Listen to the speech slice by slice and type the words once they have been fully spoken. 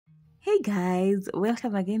Hey guys,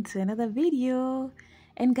 welcome again to another video.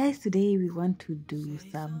 And guys, today we want to do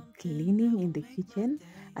some cleaning in the kitchen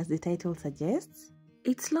as the title suggests.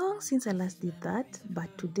 It's long since I last did that,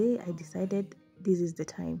 but today I decided this is the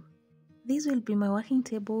time. This will be my working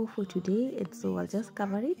table for today, and so I'll just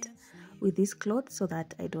cover it with this cloth so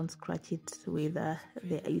that I don't scratch it with the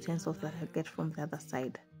utensils that I get from the other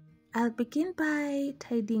side. I'll begin by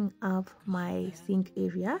tidying up my sink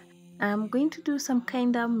area. I'm going to do some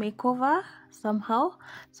kind of makeover somehow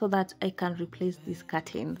so that I can replace these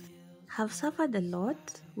curtains. I've suffered a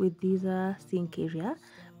lot with this sink area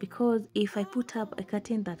because if I put up a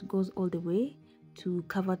curtain that goes all the way to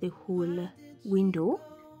cover the whole window,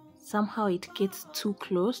 somehow it gets too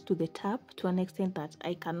close to the tap to an extent that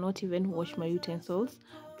I cannot even wash my utensils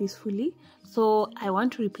peacefully. So I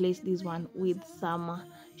want to replace this one with some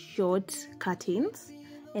short curtains,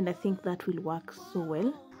 and I think that will work so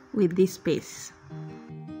well with this space.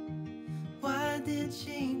 Why did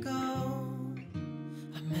she go?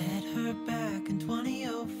 I met her back in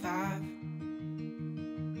 2005.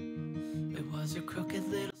 It was a crooked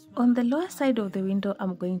little... On the lower side of the window,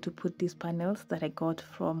 I'm going to put these panels that I got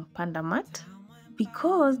from Panda Mart,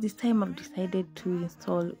 because this time I've decided to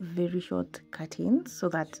install very short curtains so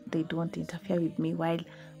that they don't interfere with me while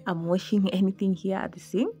I'm washing anything here at the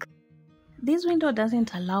sink. This window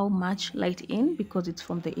doesn't allow much light in because it's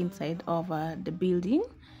from the inside of the building.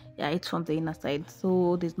 Yeah, it's from the inner side,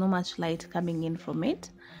 so there's not much light coming in from it,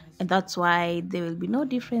 and that's why there will be no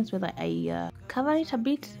difference whether I cover it a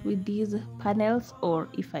bit with these panels or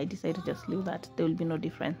if I decide to just leave that. There will be no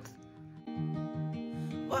difference.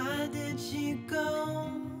 Why did she go?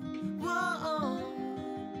 Whoa.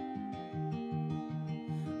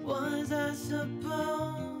 Was I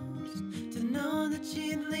supposed to know that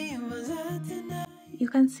she'd leave? Was I tonight? You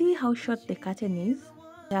can see how short the curtain is.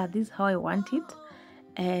 Yeah, this is how I want it.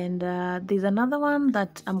 And there's another one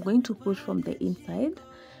that I'm going to put from the inside,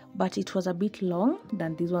 but it was a bit long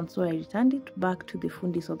than this one, so I returned it back to the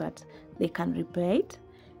fundi so that they can repair it.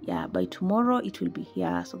 Yeah, by tomorrow it will be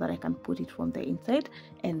here so that I can put it from the inside,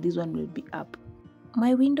 and this one will be up.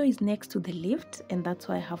 My window is next to the lift, and that's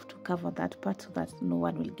why I have to cover that part so that no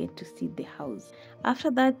one will get to see the house. After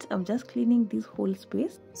that, I'm just cleaning this whole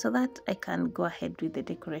space so that I can go ahead with the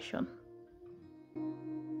decoration.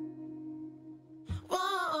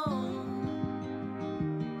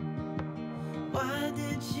 Why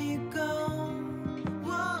did she go?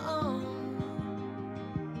 Whoa.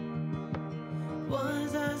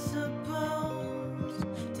 Was I supposed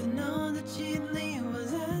to know that she'd leave?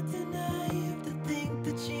 Was I too naive to think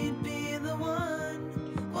that she'd be the one?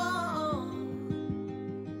 Whoa.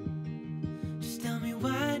 Just tell me,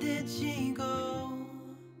 why did she go?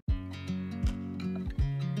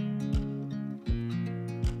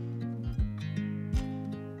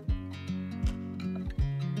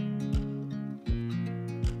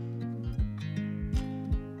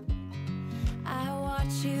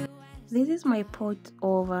 This is my pot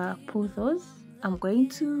of pothos. I'm going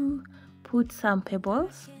to put some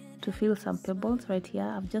pebbles to fill some pebbles right here.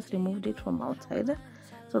 I've just removed it from outside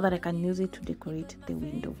so that I can use it to decorate the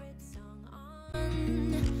window.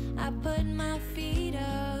 I put my feet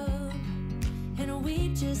up and we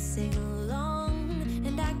just sing along,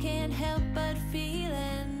 and I can't help but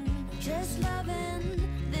feeling, just loving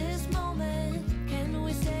this moment. Can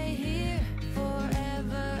we stay here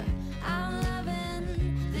forever? I'm loving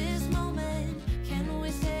this moment. Can we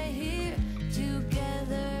stay here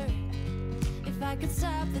together? If I could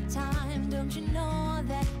stop the time, don't you know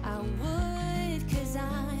that I would? 'Cause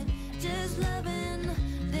I'm just loving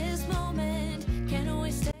this moment. Can we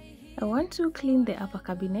stay here? I want to clean the upper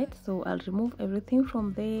cabinet, so I'll remove everything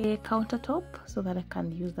from the countertop so that I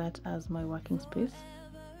can use that as my working space.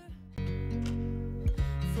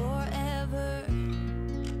 Forever.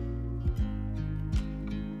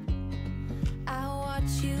 I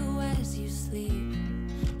watch you as you sleep.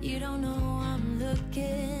 You don't know I'm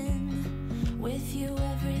looking. With you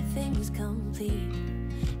everything's complete.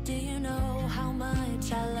 Do you know how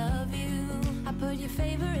much I love you? I put your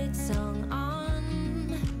favorite song on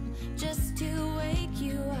just to wake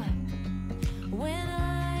you up. When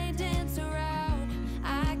I dance around,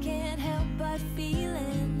 I can't help but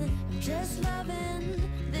feeling, I'm just loving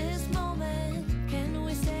this moment. Can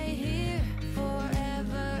we stay here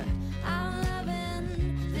forever? I'm loving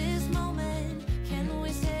this moment. Can we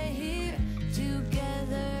stay here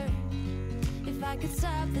together? If I could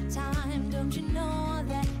stop the time, don't you know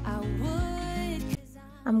that I would? 'Cause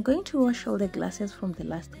I'm going to wash all the glasses from the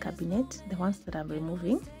last cabinet, the ones that I'm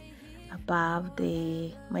removing, above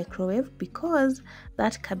the microwave, because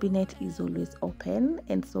that cabinet is always open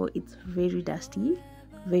and so it's very dusty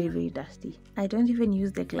very, very dusty. I don't even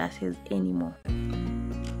use the glasses anymore.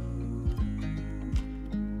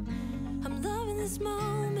 I'm loving this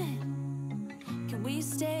moment. Can we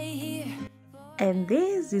stay here? And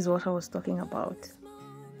this is what I was talking about.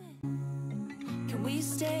 Can we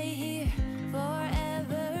stay here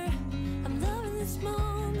forever? I'm loving this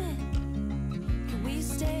moment. Can we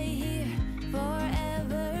stay here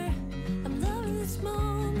forever? I'm loving this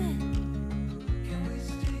moment. Can we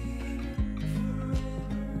stay here forever?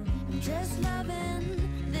 I'm just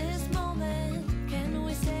loving this moment. Can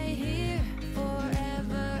we stay here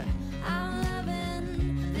forever? I'm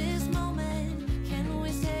loving this moment. Can we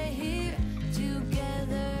stay here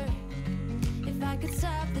together? If I could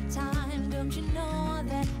stop the time, don't you know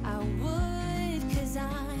that I would? 'Cause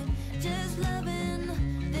I'm just loving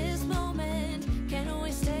this moment. Can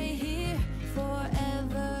we stay here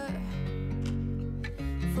forever?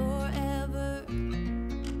 Forever.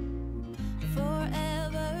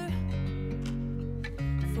 Forever.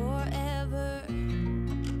 Forever.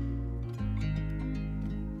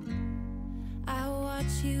 I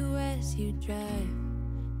watch you as you drive.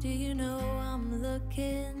 Do you know I'm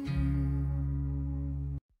looking?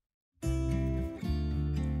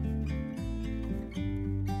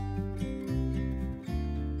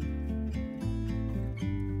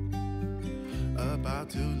 About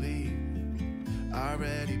to leave,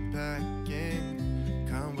 already packing.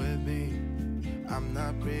 Come with me, I'm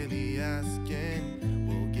not really asking.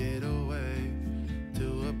 We'll get away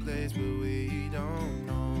to a place where we don't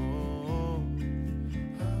know.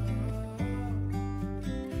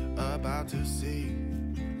 About to see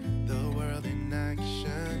the world in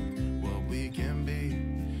action, what we can be,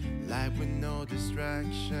 life with no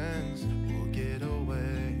distractions. We'll get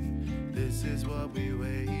away, this is what we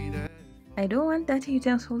waited. I don't want dirty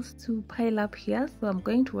utensils to pile up here, so I'm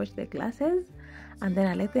going to wash the glasses and then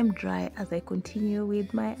I let them dry as I continue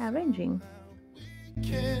with my arranging.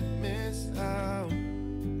 Can't miss out.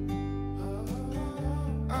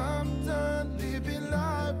 I'm done living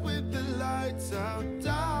life with the lights out,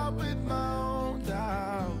 down with my own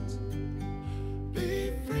doubts.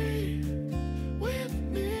 Be free with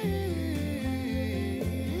me.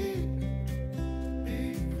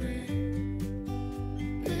 Be free.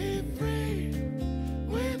 Be free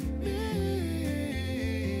with me.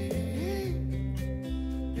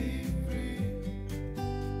 Be free.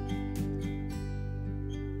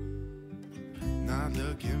 Not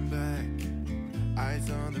looking back, eyes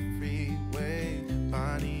on the freeway,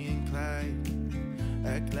 Bonnie and Clyde,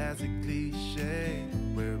 a classic cliche.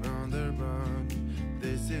 We're on the run,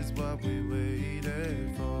 this is what we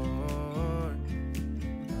waited for.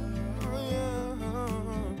 Oh, yeah.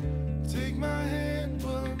 Take my hand,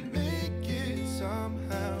 we'll make it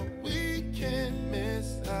somehow. We can't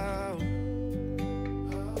miss out.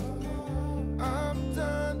 I'm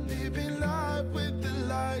done living life with the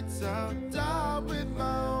lights out, down with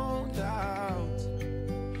my own doubts.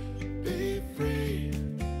 Be free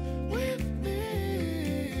with me.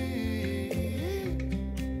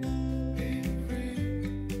 Be free.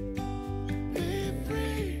 Be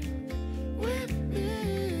free with me.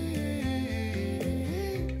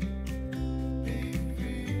 Be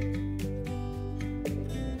free.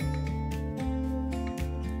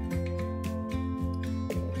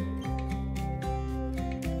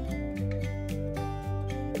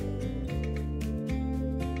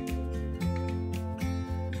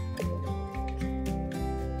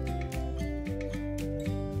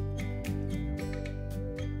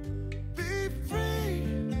 Be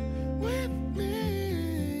free with me.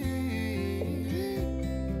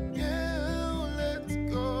 Yeah, let's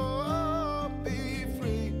go. Be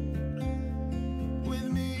free with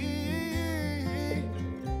me.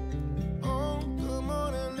 Oh, come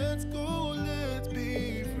on and let's go. Let's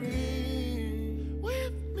be free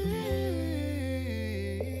with me.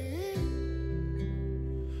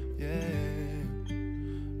 Yeah,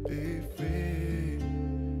 be free.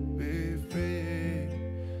 Be free.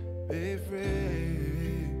 Be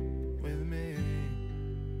free with me.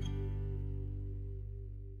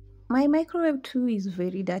 My microwave too is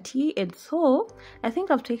very dirty, and so I think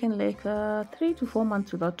I've taken like 3 to 4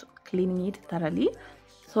 months without cleaning it thoroughly.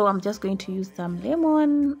 So I'm just going to use some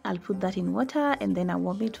lemon. I'll put that in water and then I'll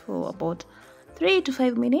warm it for about 3 to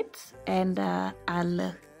 5 minutes, and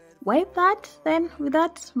I'll wipe that. Then with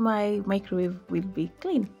that, my microwave will be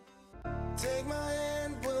clean. Take my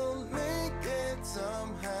hand, we'll make it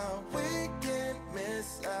somehow. We can't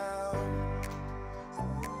miss out.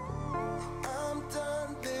 I'm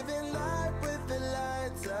done living life with the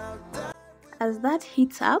lights out. As that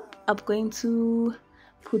heats up, I'm going to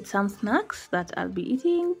put some snacks that I'll be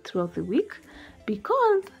eating throughout the week,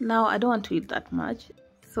 because now I don't want to eat that much.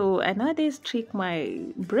 So I nowadays trick my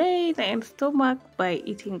brain and stomach by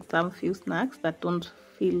eating some few snacks that don't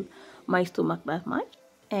fill my stomach that much.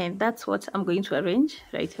 And that's what I'm going to arrange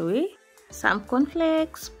right away. Some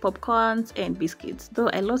cornflakes, popcorns, and biscuits. Though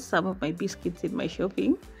I lost some of my biscuits in my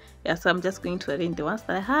shopping. Yeah, so I'm just going to arrange the ones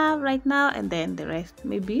that I have right now, and then the rest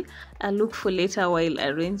maybe I'll look for later while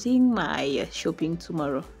arranging my shopping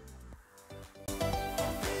tomorrow.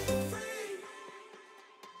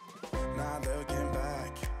 Now looking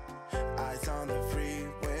back, eyes on the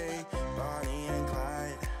freeway, Bonnie and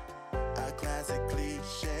Clyde, a classic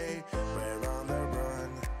cliche. We're on the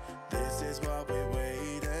run. This is what we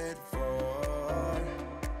waited for.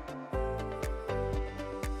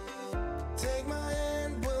 Take my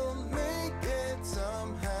hand, we'll make it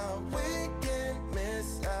somehow. We can't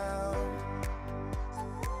miss out.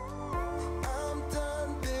 I'm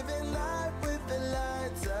done living life with the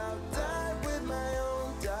lights out. Die with my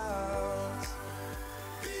own doubts.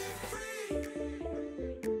 Be free.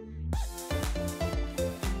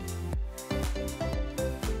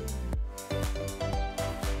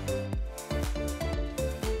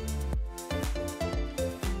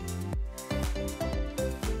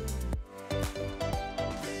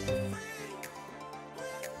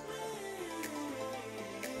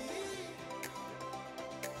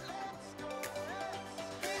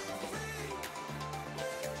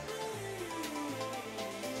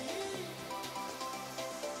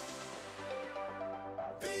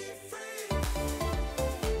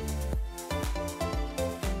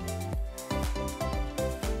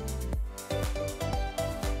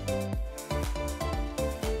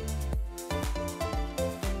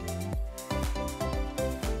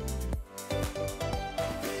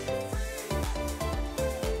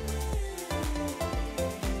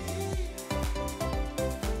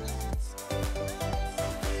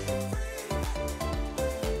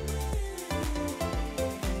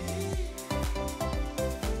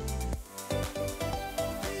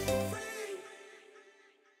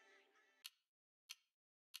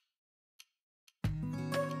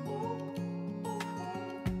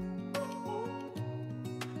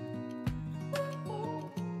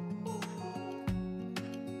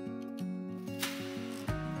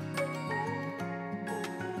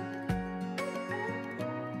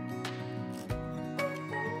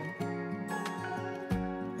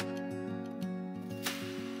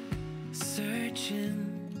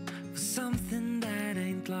 Searching for something that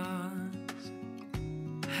ain't lost.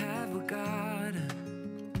 Have we got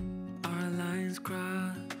our lines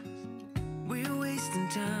crossed? We're wasting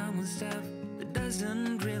time on stuff that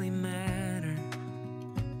doesn't really matter,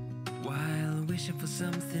 while wishing for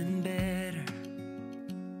something better.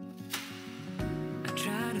 I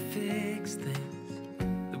try to fix things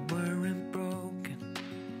that weren't broken,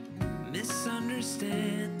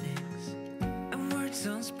 misunderstandings and words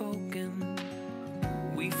unspoken.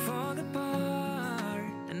 We fall apart,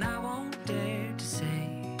 and I won't dare to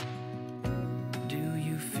say, do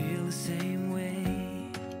you feel the same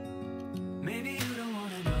way? Maybe you don't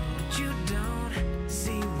wanna know, but you don't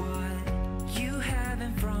see what you have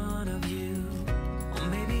in front of you. Or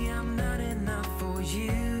maybe I'm not enough for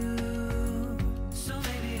you, so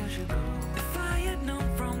maybe I should go. If I had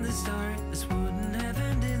known from the start, this wouldn't have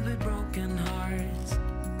ended with broken hearts.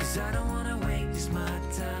 'Cause I don't wanna waste my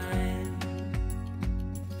time.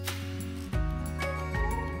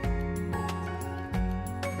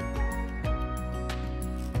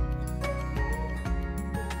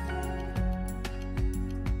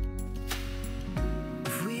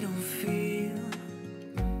 If we don't feel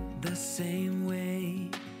the same way,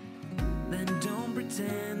 then don't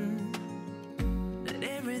pretend that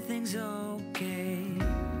everything's okay.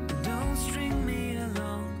 Don't string me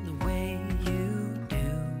along the way you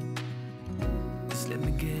do. Just let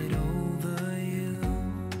me get over you.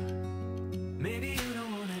 Maybe you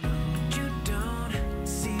don't wanna know, but you don't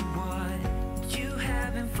see what you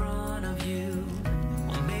have in front of you.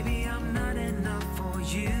 Or maybe I'm not enough for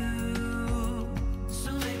you,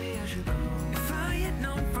 so maybe I should go. If I had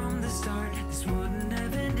known from the start, this wouldn't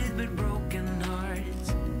have ended with broken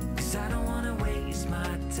hearts. 'Cause I don't wanna waste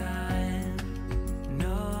my time,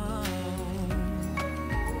 no.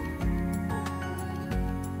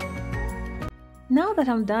 Now that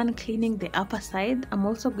I'm done cleaning the upper side, I'm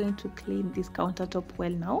also going to clean this countertop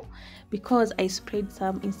well now, because I sprayed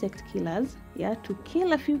some insect killers, yeah, to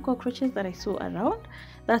kill a few cockroaches that I saw around.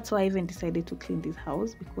 That's why I even decided to clean this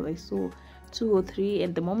house, because I saw 2 or 3,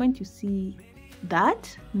 and the moment you see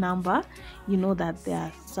that number, you know that there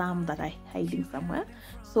are some that are hiding somewhere.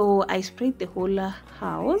 So I sprayed the whole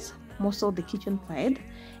house, most of the kitchen side,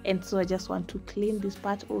 and so I just want to clean this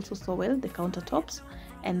part also so well, the countertops,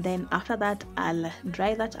 and then after that I'll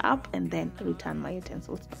dry that up and then return my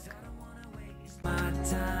utensils back. My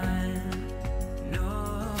time.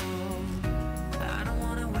 No, I don't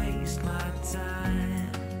wanna waste my time.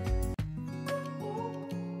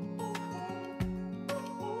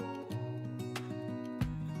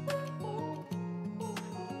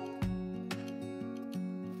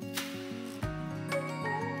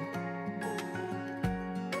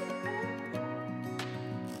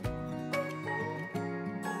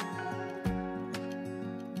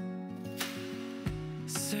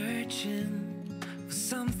 Searching for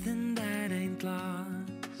something that ain't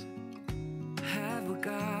lost. Have we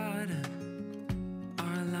got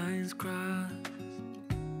our lines crossed?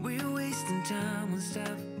 We're wasting time on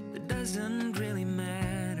stuff that doesn't really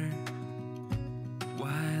matter,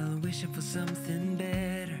 while wishing for something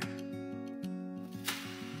better.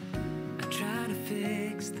 I try to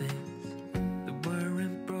fix things that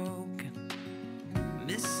weren't broken,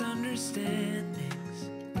 misunderstandings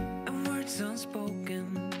and words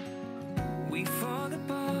unspoken. We fall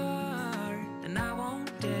apart, and I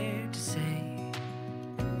won't dare to say,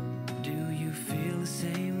 do you feel the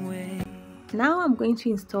same way? Now I'm going to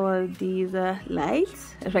install these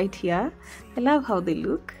lights right here. I love how they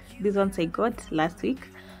look. These ones I got last week.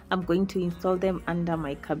 I'm going to install them under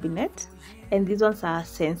my cabinet, and these ones are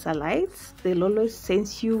sensor lights. They'll always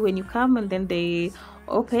sense you when you come, and then they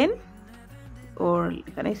open, or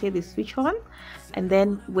can I say they switch on, and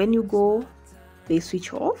then when you go they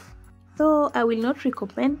switch off. So I will not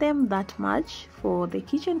recommend them that much for the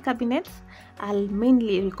kitchen cabinets. I'll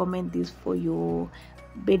mainly recommend this for your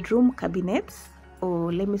bedroom cabinets,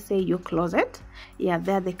 or let me say your closet. Yeah,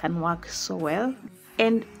 there they can work so well,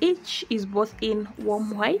 and each is both in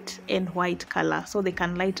warm white and white color, so they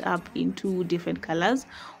can light up in two different colors,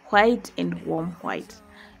 white and warm white.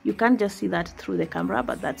 You can't just see that through the camera,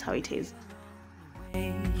 but that's how it is.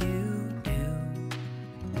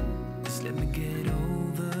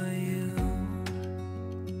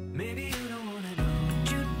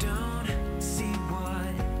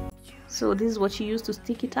 So this is what you use to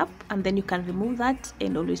stick it up, and then you can remove that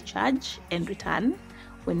and always charge and return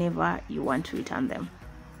whenever you want to return them.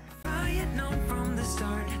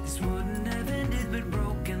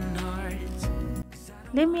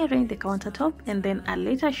 Let me arrange the countertop, and then I'll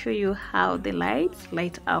later show you how the lights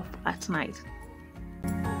light up at night. I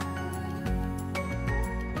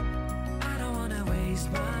don't wanna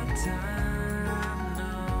waste my time.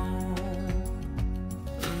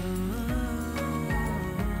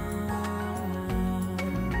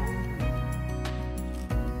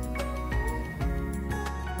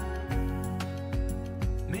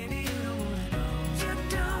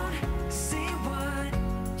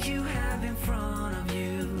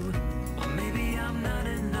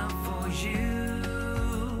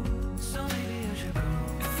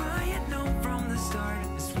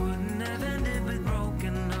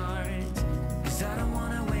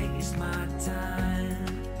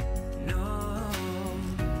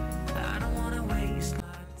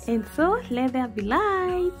 And so let there be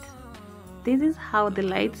light. This is how the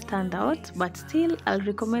lights turned out, but still I'll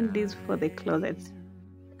recommend this for the closets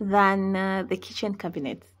than the kitchen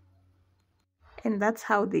cabinets. And that's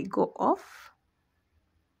how they go off.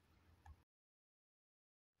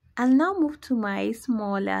 I'll now move to my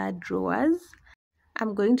smaller drawers.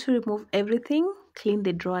 I'm going to remove everything, clean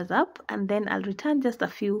the drawers up, and then I'll return just a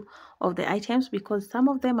few of the items because some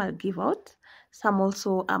of them I'll give out. Some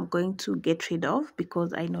also I'm going to get rid of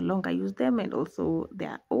because I no longer use them, and also they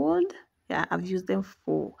are old. Yeah, I've used them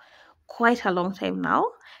for quite a long time now.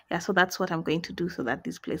 Yeah, so that's what I'm going to do so that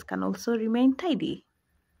this place can also remain tidy.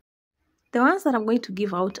 The ones that I'm going to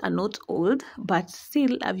give out are not old, but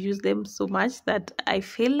still I've used them so much that I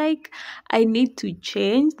feel like I need to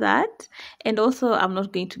change that. And also I'm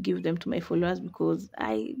not going to give them to my followers because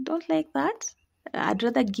I don't like that. I'd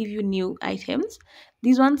rather give you new items.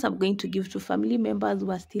 These ones I'm going to give to family members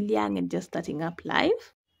who are still young and just starting up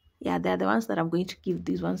life. Yeah, they're the ones that I'm going to give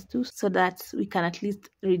these ones to so that we can at least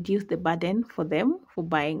reduce the burden for them for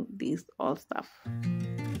buying these old stuff.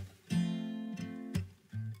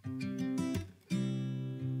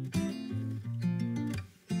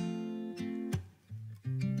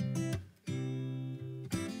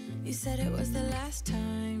 You said it was the last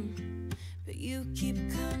time, but you keep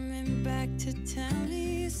coming back to tell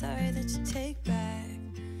me sorry that you take back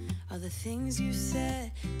all the things you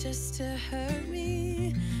said just to hurt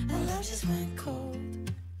me. Our love just went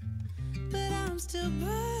cold, but I'm still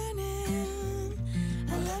burning.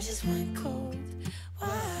 Our love just went cold.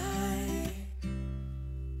 Why?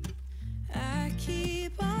 I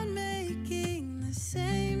keep on making the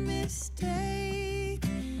same mistake.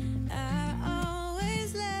 I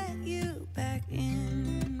always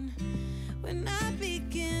when I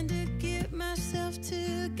begin to get myself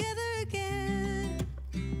together again.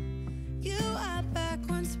 You are back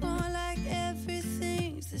once more, like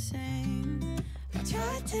everything's the same. I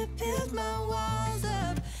tried to build my walls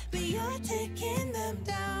up, but you're taking them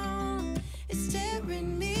down. It's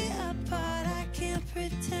tearing me apart, I can't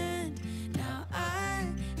pretend. Now I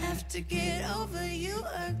have to get over you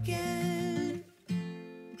again.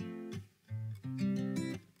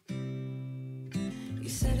 You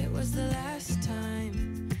said it was the last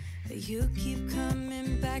time, but you keep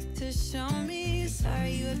coming back to show me.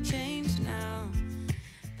 Sorry you have changed now,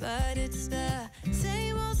 but it's the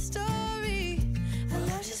same old story. Our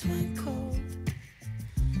love just went cold,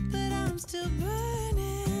 but I'm still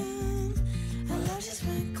burning. Our love just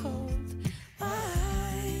went cold.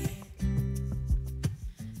 Why?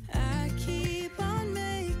 I keep on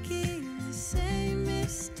making the same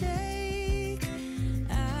mistake.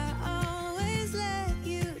 I always let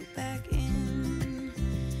you back in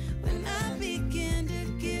when I begin to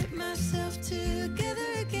get myself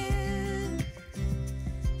together again.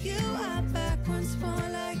 You are back once more,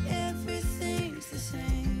 like everything's the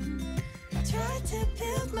same. I tried to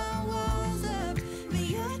build my walls up, but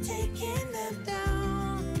you're taking them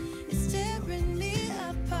down. It's tearing me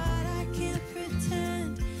apart, I can't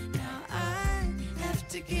pretend. Now I have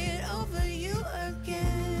to get over you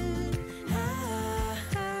again.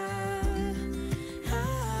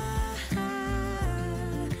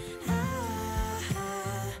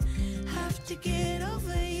 Have to get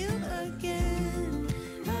over you again.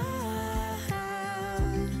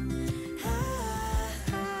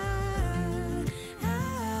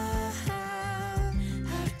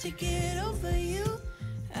 Have to get over you.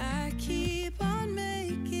 I keep on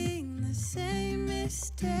making the same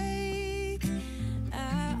mistake.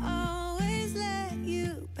 I always let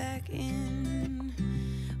you back in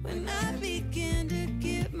when I begin to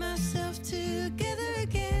get myself together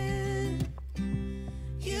again.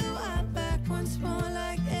 You are back once more,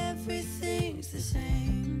 like everything's the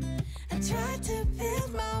same. I tried to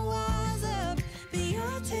build my walls up, but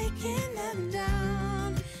you're taking them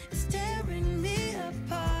down. It's tearing me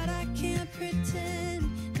apart, I can't pretend.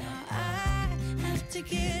 Now I have to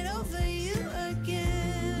get over you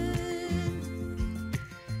again.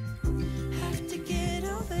 Have to get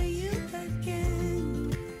over you again.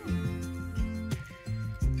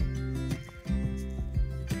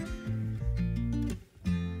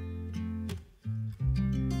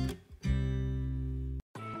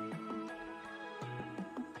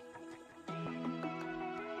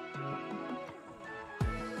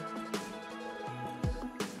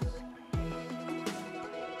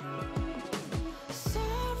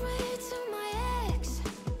 Sorry to my ex,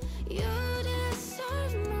 you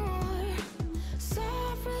deserve more.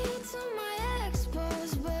 Sorry to my ex-boss,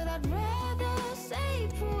 but I'd rather say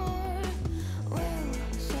poor. Well,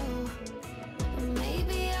 so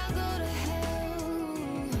maybe I'll go to hell.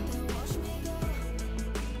 Then watch me go.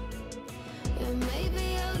 Yeah, maybe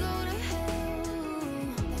I'll go to hell.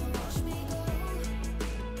 Then watch me go.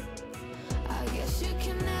 I guess you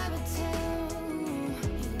can never tell.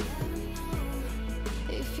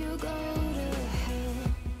 If you go to hell,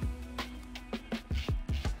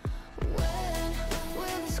 when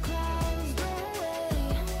will these clouds go away,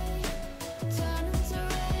 turn into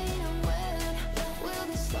rain? And when will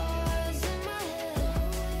the stars in my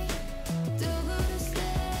head do good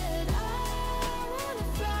instead? I wanna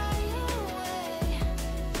fly away,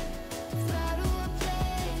 fly to a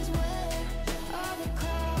place where all the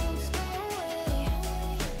clouds go away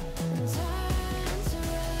and turn to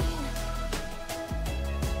rain.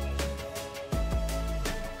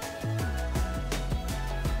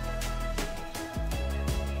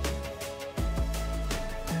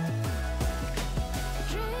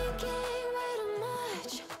 Drinking way too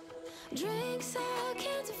much, drinks I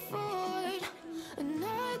can't afford.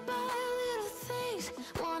 Annoyed by little things,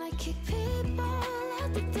 wanna kick people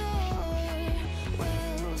out the door.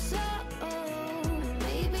 Well, so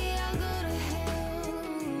maybe I'll go to hell.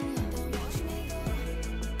 Then watch me go.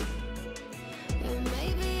 Yeah,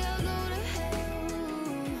 maybe I'll go to hell.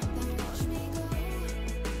 Then watch me go.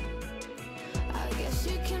 I guess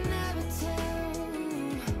you can never tell.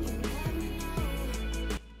 You never know.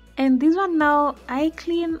 And this one now, I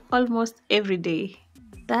clean almost every day.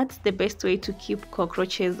 That's the best way to keep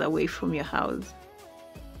cockroaches away from your house.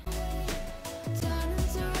 Turn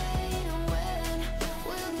into rain, and when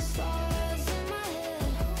will the stars in my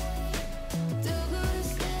head do good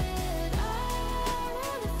instead? I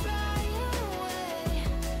wanna fly away,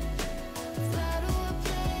 fly to a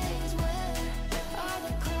place where all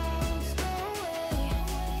the clouds go away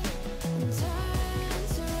and turn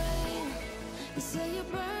to rain. You say you're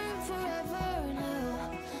burning. burn forever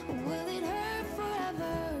now? Will it hurt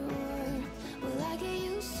forever? Or will I get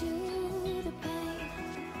used to the pain?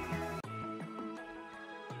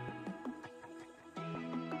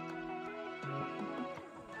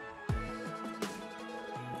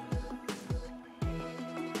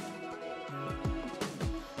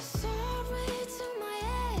 Sorry to my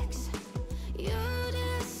ex, you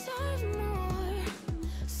deserve more.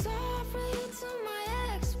 Sorry to my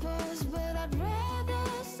ex-boss, but I'd rather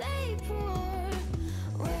stay poor.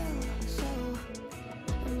 Well, so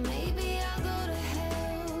maybe I'll go to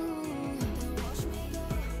hell. Watch me go.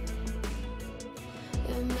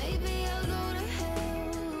 Yeah, maybe I'll go to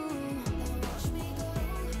hell. Watch me go.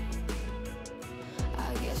 I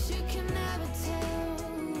guess you can never tell.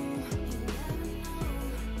 You never know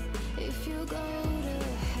if you go to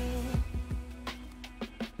hell.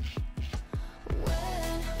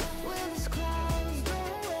 When will these clouds go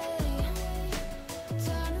away?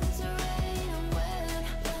 Turn into rain. And when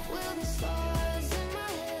will the stars in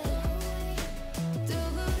my head do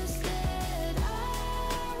good instead? I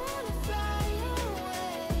wanna fly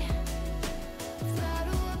away, fly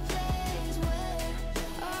to a place where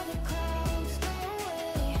all the clouds go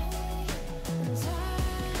away and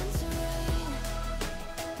turn to rain.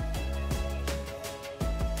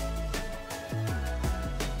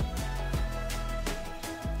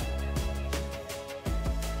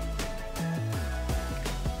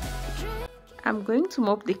 I'm going to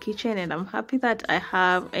mop the kitchen, and I'm happy that I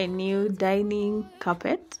have a new dining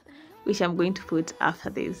carpet, which I'm going to put after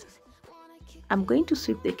this. I'm going to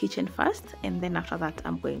sweep the kitchen first, and then after that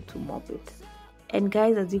I'm going to mop it. And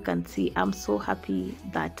guys, as you can see, I'm so happy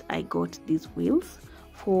that I got these wheels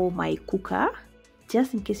for my cooker.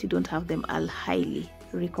 Just in case you don't have them, I'll highly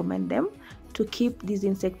recommend them. To keep these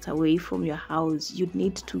insects away from your house, you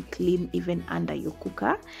need to clean even under your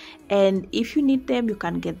cooker, and if you need them, you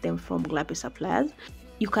can get them from Glape Suppliers.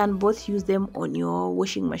 You can both use them on your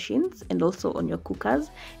washing machines and also on your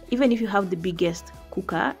cookers. Even if you have the biggest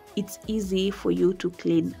cooker, it's easy for you to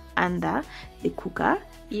clean under the cooker.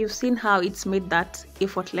 You've seen how it's made that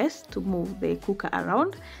effortless to move the cooker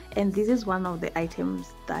around, and this is one of the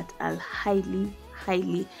items that I'll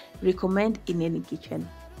highly recommend in any kitchen.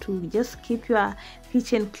 To just keep your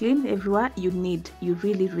kitchen clean everywhere, you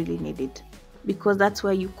really need it, because that's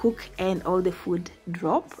where you cook and all the food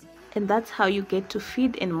drop, and that's how you get to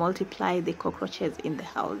feed and multiply the cockroaches in the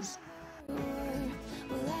house. Will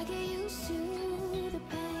I get used to the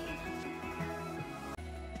pain?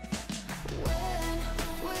 When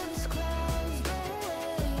will these clouds go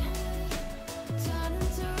away? Turn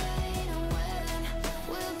into rain. And when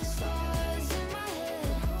will the stars in my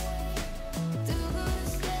head do good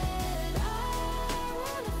instead? I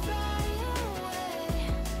wanna fly away,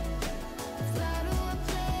 fly to a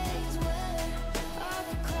place where all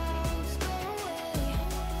the clouds go away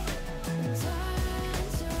and turn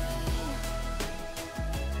to rain. And turn to rain.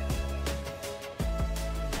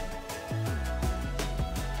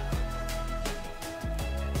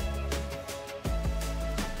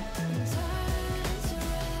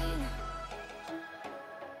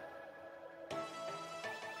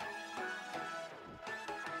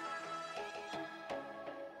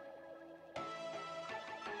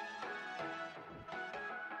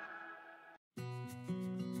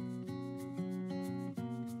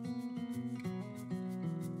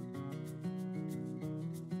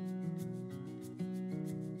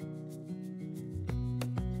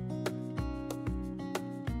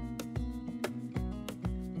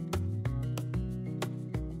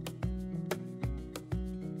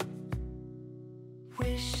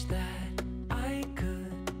 Wish that I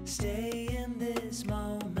could stay in this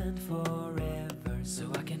moment forever, so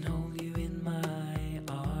I can hold you in my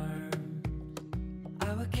arms.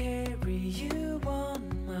 I will carry you on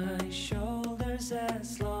my shoulders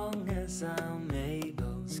as long as I'm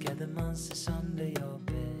able. Scare the monsters under your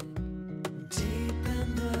bed, deep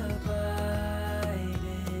and abiding.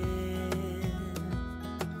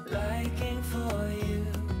 Liking for you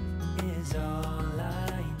is all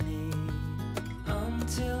I need.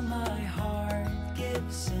 Until my heart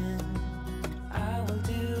gives in, I will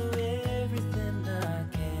do everything I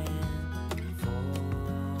can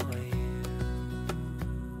for you.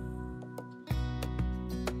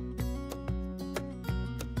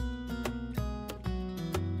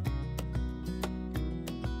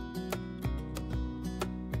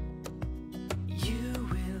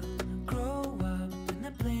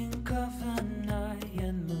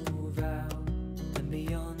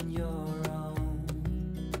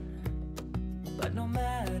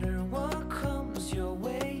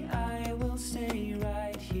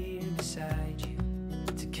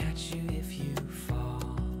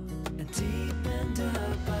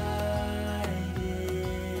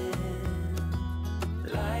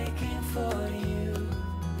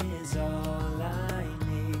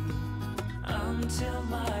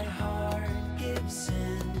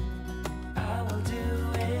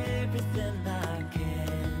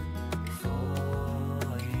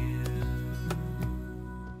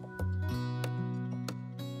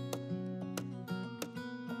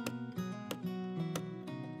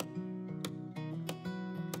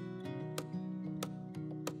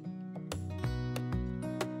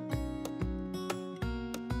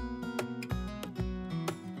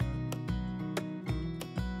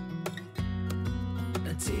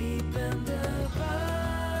 and abiding.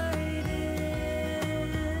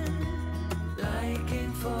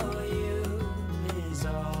 Liking for you is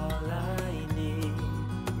all I need.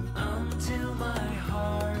 Until my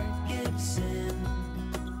heart gives in,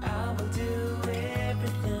 I will do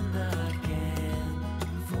everything I can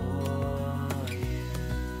for you.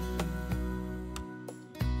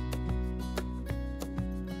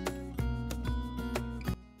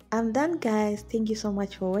 I'm done, guys. Thank you so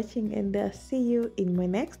much for watching, and see you in my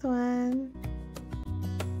next one.